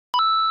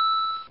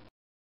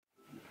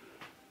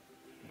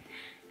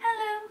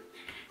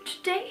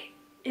today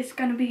is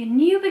gonna be a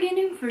new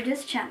beginning for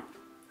this channel.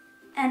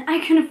 And I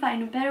couldn't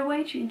find a better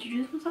way to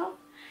introduce myself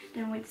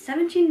than with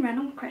 17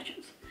 random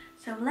questions.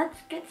 So let's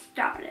get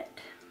started.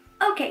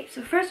 Okay,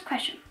 so first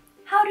question.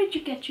 How did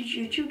you get your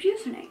YouTube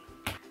username?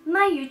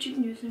 My YouTube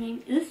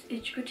username is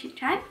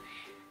IchigoTeaTime,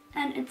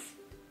 and it's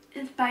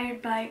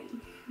inspired by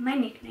my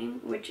nickname,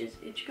 which is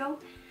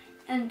Ichigo,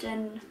 and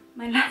then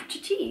my love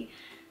to tea.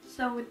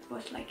 So it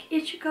was like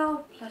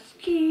Ichigo plus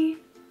tea,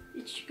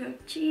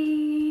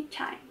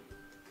 IchigoTeaTime.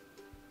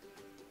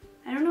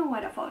 I don't know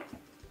what I thought.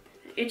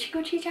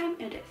 IchigoTeaTime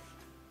it is.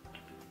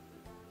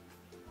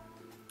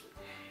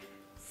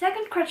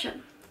 Second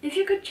question. If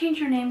you could change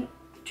your name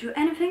to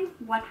anything,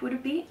 what would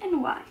it be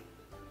and why?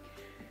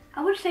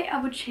 I would say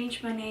I would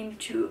change my name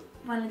to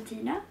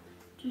Valentina,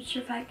 due to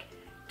the fact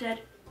that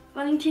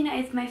Valentina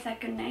is my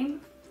second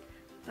name,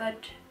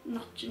 but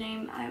not the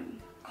name I'm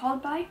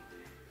called by.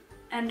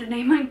 And the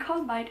name I'm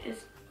called by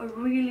is a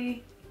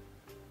really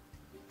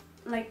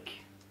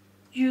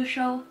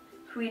usual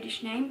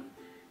Swedish name,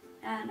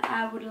 and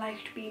I would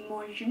like to be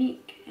more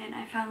unique, and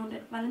I found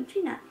that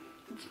Valentina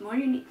is more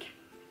unique,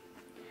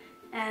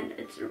 and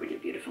it's a really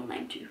beautiful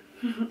name too.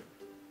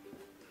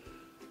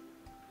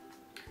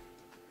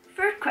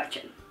 Third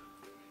question.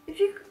 If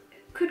you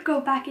could go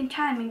back in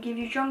time and give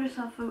your younger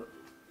self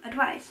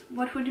advice,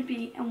 what would it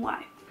be and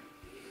why?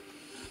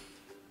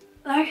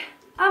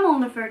 I'm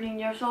only 13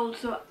 years old,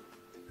 so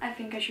I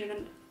think I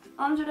shouldn't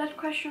answer that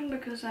question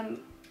because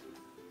I'm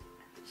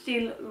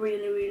still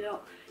really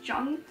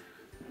young.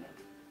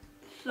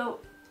 So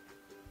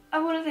I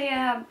want to say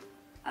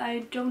I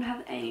don't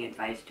have any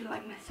advice to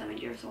my 7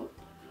 years old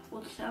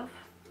self.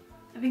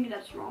 I think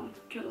that's wrong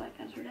to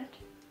answer that.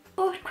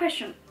 Fourth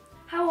question.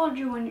 How old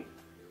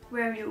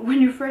were you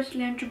when you first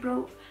learned to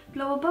blow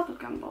a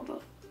bubblegum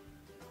bubble?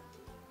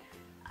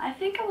 I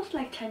think I was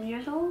 10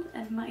 years old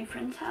at my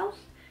friend's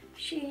house.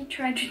 She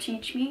tried to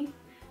teach me,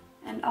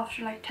 and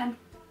after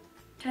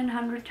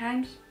 100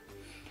 times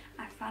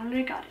I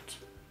finally got it.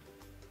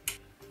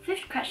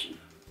 Fifth question.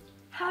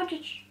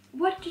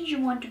 What did you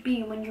want to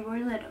be when you were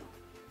little?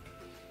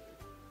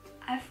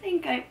 I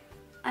think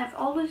I've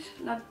always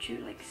loved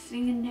to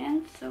sing and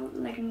dance, so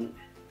an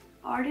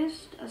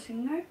artist, a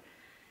singer.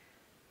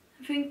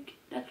 I think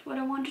that's what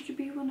I wanted to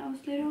be when I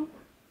was little.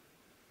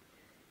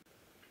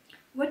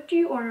 What do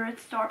you order at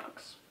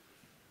Starbucks?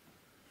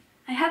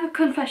 I have a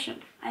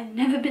confession. I've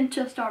never been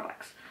to a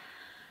Starbucks.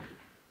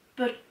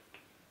 But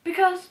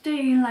because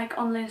they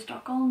only in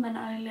Stockholm, and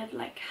I live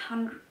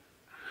 100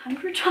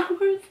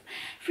 hours,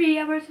 3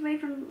 hours away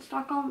from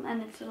Stockholm,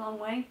 and it's a long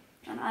way,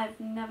 and I've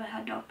never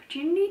had the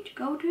opportunity to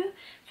go to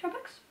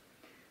Starbucks.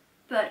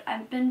 But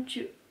I've been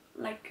to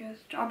a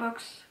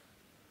Starbucks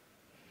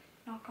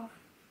knockoff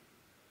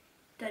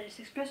that is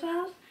espresso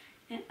house,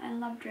 and I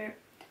love their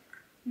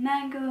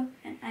mango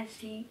and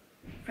iced tea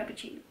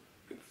frappuccino.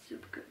 It's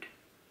super good.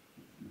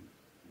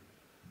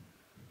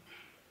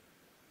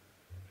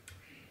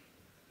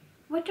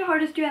 What's the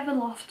hardest you ever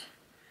laughed?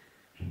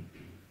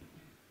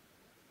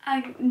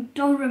 I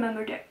don't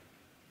remember the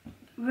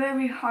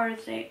very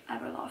hardest I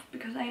ever laughed,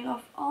 because I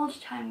laugh all the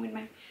time with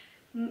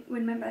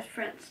my best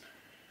friends.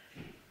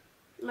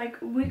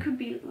 We could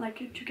be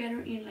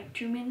together in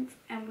 2 minutes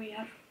and we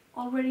have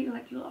already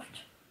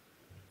laughed.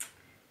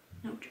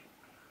 No joke.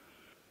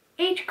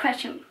 8th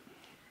question.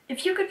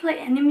 If you could play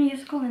any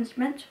musical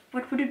instrument,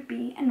 what would it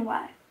be and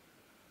why?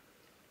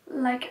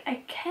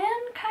 I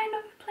can kind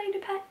of play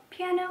the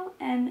piano,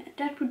 and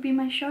that would be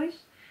my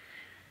choice.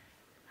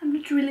 I'm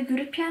not really good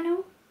at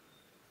piano,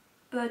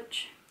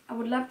 but I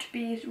would love to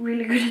be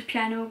really good at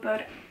piano,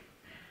 but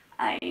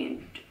I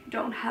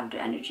don't have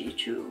the energy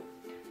to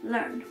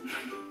learn.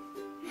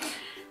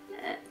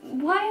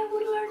 Why I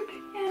would learn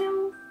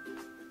piano?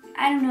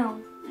 I don't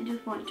know, I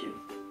just want to.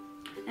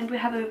 And we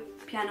have a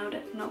piano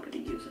that nobody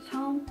uses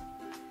home.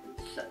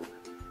 So,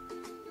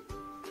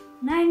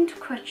 9th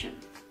question.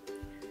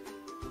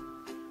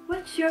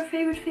 What's your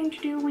favorite thing to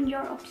do when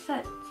you're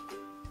upset?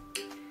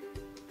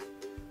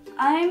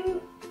 I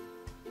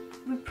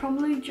would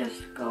probably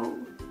just go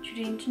to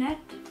the internet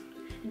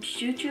and to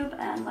YouTube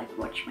and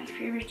watch my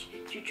favorite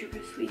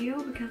YouTuber's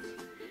video, because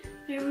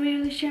they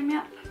really cheer me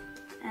up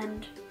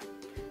and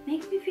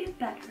make me feel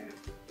better.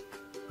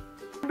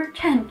 Number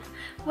 10.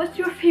 What's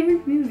your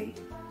favorite movie?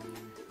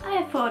 I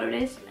have thought of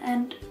this,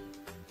 and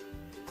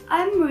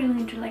I'm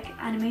really into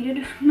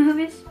animated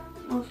movies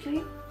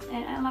mostly,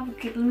 and I love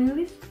Ghibli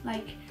movies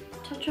like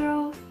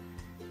Totoro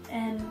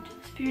and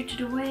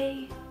Spirited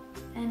Away,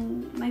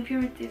 and my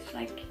favorite is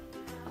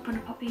Up on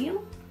a Poppy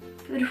Hill.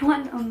 But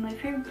one of my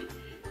favorite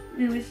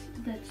movies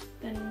that's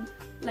been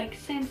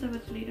since I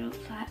was little,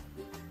 so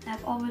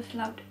I've always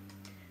loved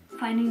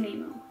Finding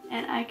Nemo,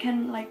 and I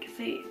can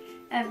say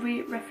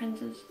every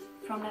references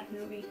from that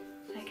movie.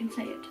 I can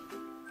say it.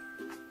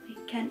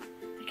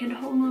 I can the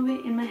whole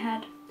movie in my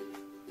head.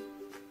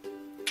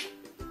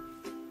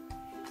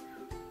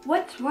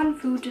 What's one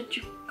food that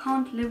you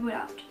can't live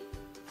without?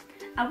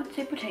 I would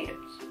say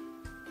potatoes.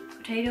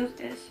 Potatoes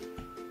is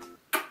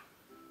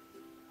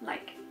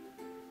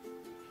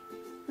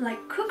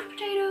like cooked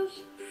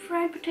potatoes,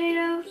 fried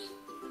potatoes,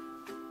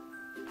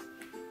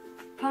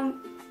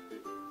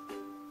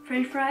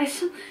 French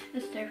fries,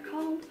 as they're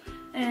called,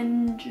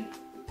 and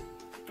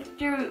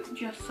there are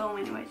just so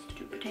many ways to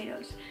do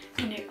potatoes,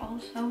 and they're all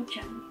so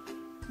yummy.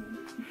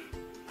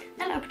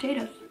 I love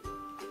potatoes.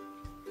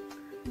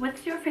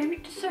 What's your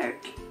favorite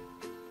dessert?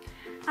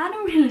 I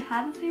don't really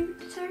have a favorite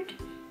dessert.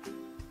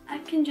 I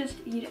can just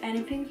eat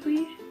anything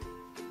sweet,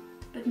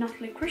 but not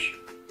licorice.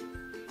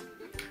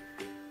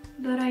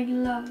 But I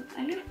love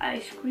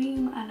ice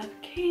cream, I love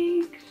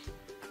cakes,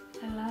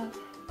 I love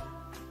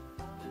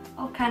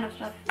all kind of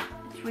stuff.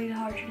 It's really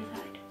hard to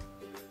decide.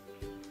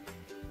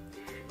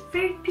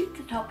 Favorite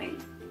pizza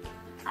topping?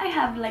 I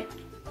have like,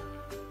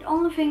 the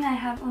only thing I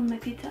have on my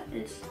pizza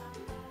is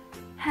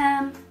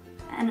ham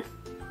and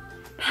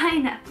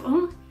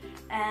pineapple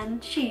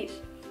and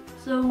cheese.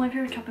 So my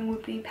favorite topping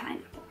would be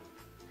pineapple.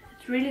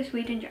 It's really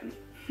sweet and yummy.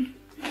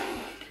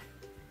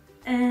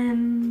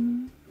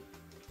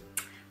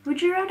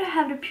 Would you rather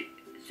have the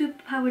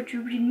superpower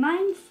to read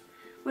minds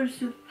or the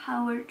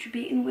superpower to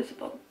be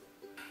invisible?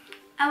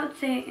 I would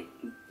say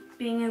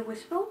being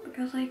invisible,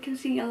 because I can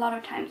see a lot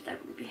of times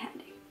that would be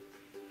handy.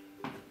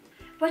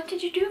 What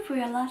did you do for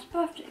your last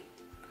birthday?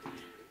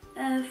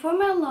 For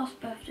my last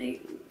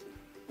birthday,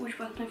 which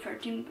was my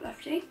 13th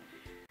birthday,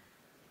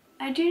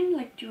 I didn't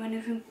like do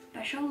anything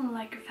special,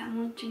 like a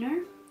family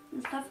dinner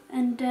and stuff.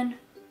 And then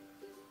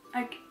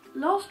like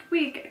last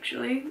week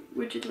actually,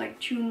 which is like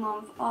 2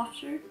 months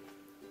after,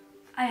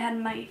 I had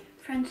my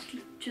friends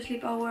to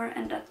sleep over,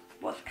 and that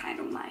was kind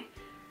of my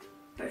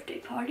birthday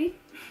party.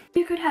 If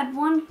you could have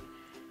one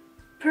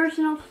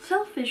personal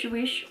selfish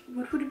wish,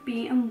 what would it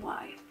be and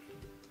why?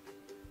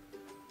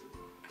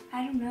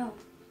 I don't know.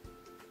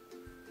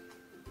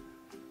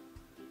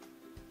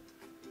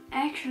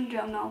 I actually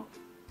don't know.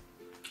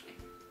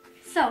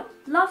 So,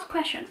 last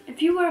question.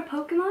 If you were a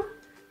Pokemon,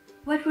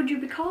 what would you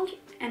be called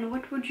and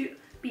what would you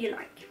be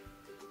like?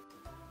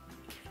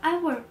 If I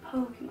were a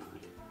Pokemon,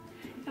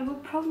 I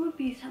would probably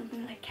be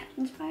something like cat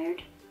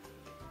inspired.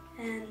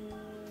 And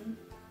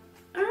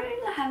I don't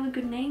really have a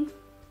good name.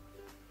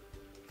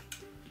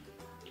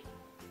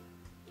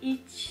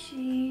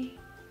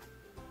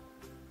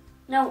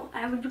 No,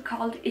 I would be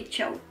called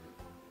Ichigo.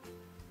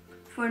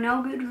 For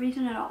no good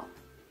reason at all.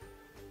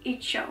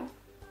 Ichigo.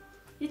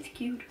 It's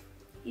cute.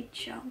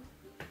 Ichigo.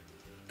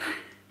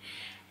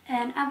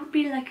 And I would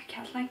be like a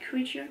cat-like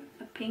creature.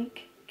 A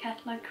pink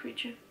cat-like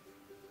creature.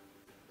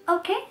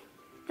 Okay,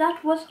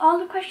 that was all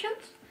the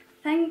questions.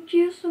 Thank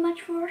you so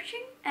much for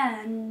watching,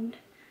 and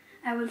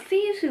I will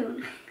see you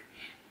soon.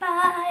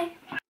 Bye!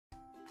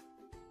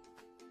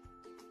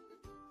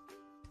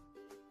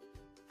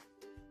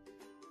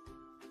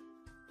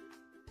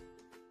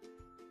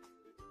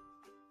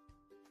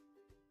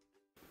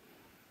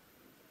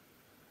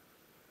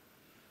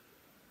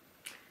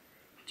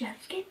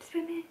 Just keep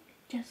swimming,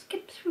 just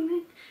keep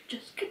swimming,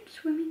 just keep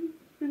swimming,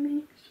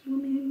 swimming,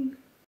 swimming.